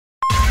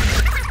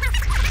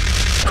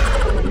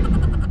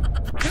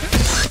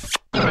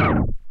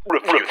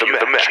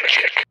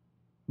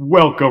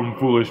Welcome,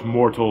 foolish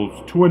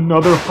mortals, to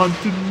another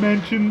Haunted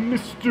Mansion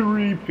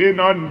mystery pin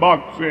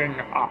unboxing.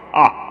 Ha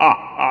ha ha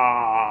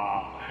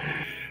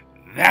ha!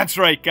 That's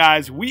right,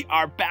 guys. We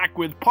are back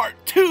with part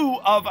 2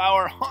 of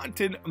our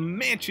Haunted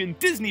Mansion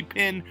Disney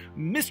pin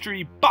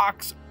mystery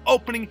box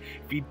opening.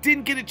 If you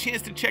didn't get a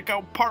chance to check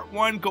out part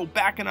 1, go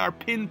back in our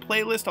pin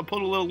playlist. I'll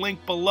put a little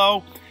link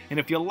below. And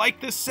if you like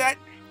this set,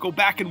 go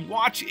back and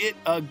watch it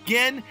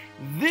again.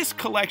 This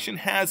collection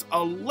has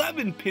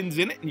 11 pins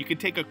in it, and you can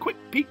take a quick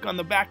peek on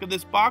the back of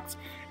this box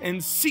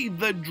and see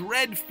the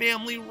Dread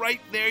family right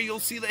there. You'll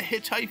see the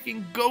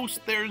Hitchhiking Ghosts.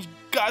 There's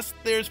Gus,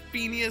 there's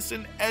Phineas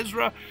and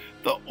Ezra,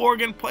 the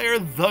organ player,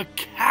 the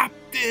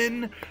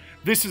captain.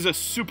 This is a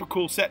super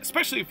cool set,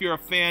 especially if you're a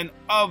fan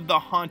of the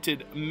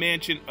Haunted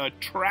Mansion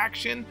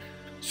attraction.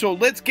 So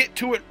let's get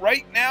to it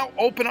right now.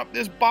 Open up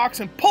this box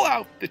and pull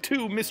out the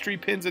 2 mystery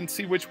pins and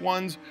see which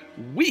ones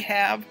we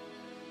have.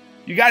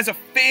 You guys a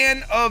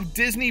fan of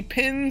Disney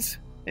pins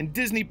and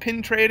Disney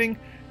pin trading?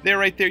 There,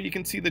 right there, you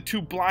can see the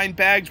 2 blind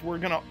bags we're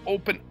going to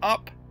open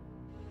up.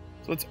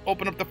 So let's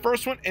open up the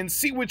first one and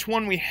see which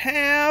one we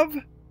have.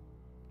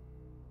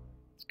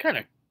 It's kind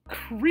of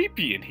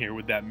creepy in here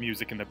with that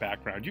music in the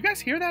background. You guys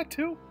hear that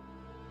too?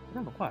 I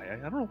don't know why. I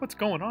don't know what's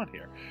going on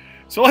here.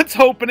 So let's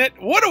open it.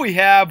 What do we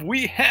have?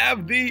 We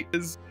have the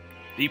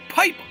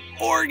pipe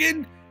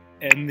organ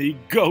and the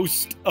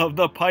ghost of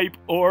the pipe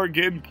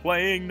organ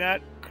playing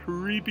that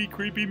creepy,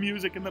 creepy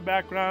music in the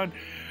background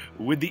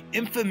with the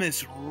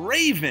infamous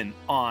raven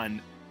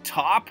on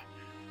top.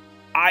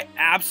 I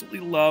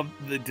absolutely love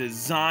the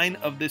design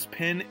of this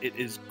pin. It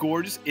is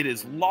gorgeous. It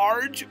is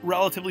large,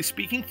 relatively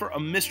speaking, for a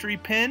mystery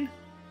pin.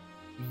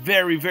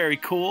 Very, very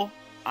cool.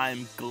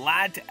 I'm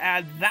glad to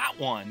add that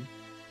one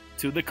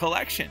to the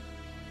collection.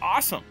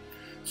 Awesome.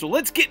 So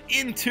let's get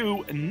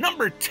into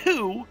number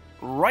 2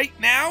 right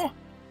now.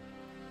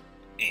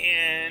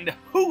 And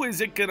who is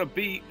it going to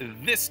be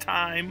this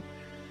time?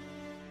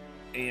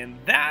 And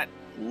that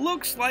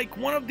looks like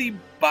one of the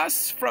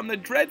busts from the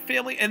Dread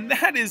family, and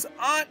that is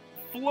Aunt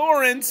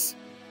Florence.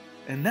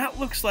 And that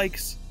looks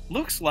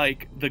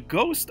like the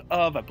ghost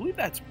of, I believe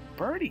that's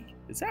Birdie.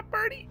 Is that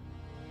Birdie?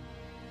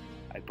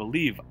 I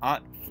believe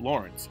Aunt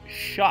Florence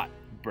shot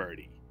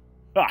Birdie.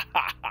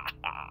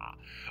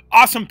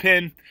 Awesome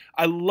pin.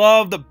 I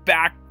love the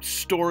back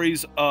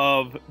stories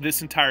of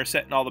this entire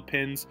set and all the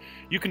pins.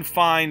 You can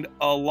find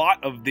a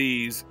lot of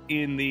these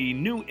in the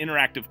new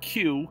interactive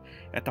queue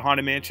at the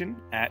Haunted Mansion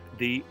at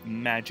the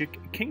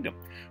Magic Kingdom.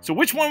 So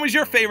which one was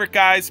your favorite,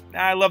 guys?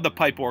 I love the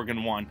pipe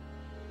organ one.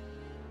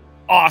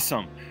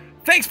 Awesome.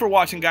 Thanks for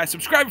watching, guys.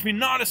 Subscribe if you're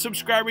not a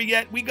subscriber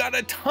yet. We got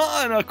a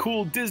ton of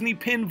cool Disney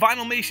pin,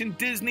 Vinylmation,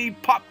 Disney,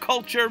 pop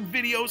culture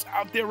videos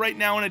out there right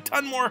now, and a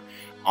ton more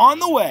on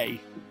the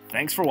way.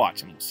 Thanks for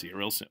watching. We'll see you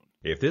real soon.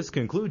 If this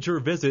concludes your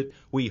visit,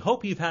 we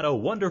hope you've had a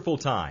wonderful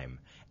time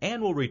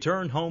and will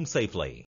return home safely.